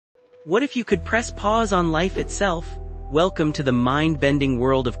What if you could press pause on life itself? Welcome to the mind-bending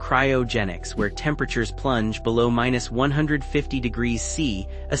world of cryogenics, where temperatures plunge below -150 degrees C,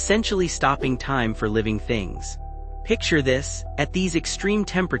 essentially stopping time for living things. Picture this: at these extreme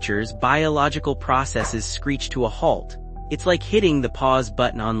temperatures, biological processes screech to a halt. It's like hitting the pause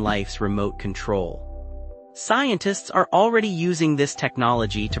button on life's remote control. Scientists are already using this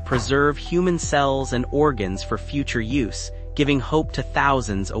technology to preserve human cells and organs for future use, giving hope to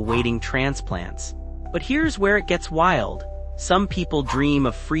thousands awaiting transplants. But here's where it gets wild. Some people dream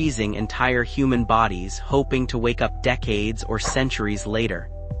of freezing entire human bodies, hoping to wake up decades or centuries later.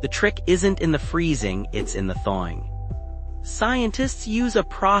 The trick isn't in the freezing, it's in the thawing. Scientists use a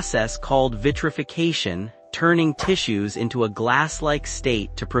process called vitrification, turning tissues into a glass-like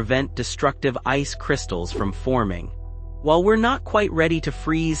state to prevent destructive ice crystals from forming. While we're not quite ready to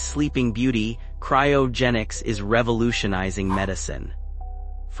freeze Sleeping Beauty, cryogenics is revolutionizing medicine.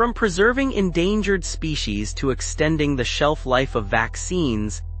 From preserving endangered species to extending the shelf life of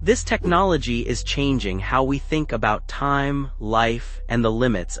vaccines, this technology is changing how we think about time, life, and the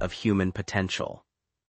limits of human potential.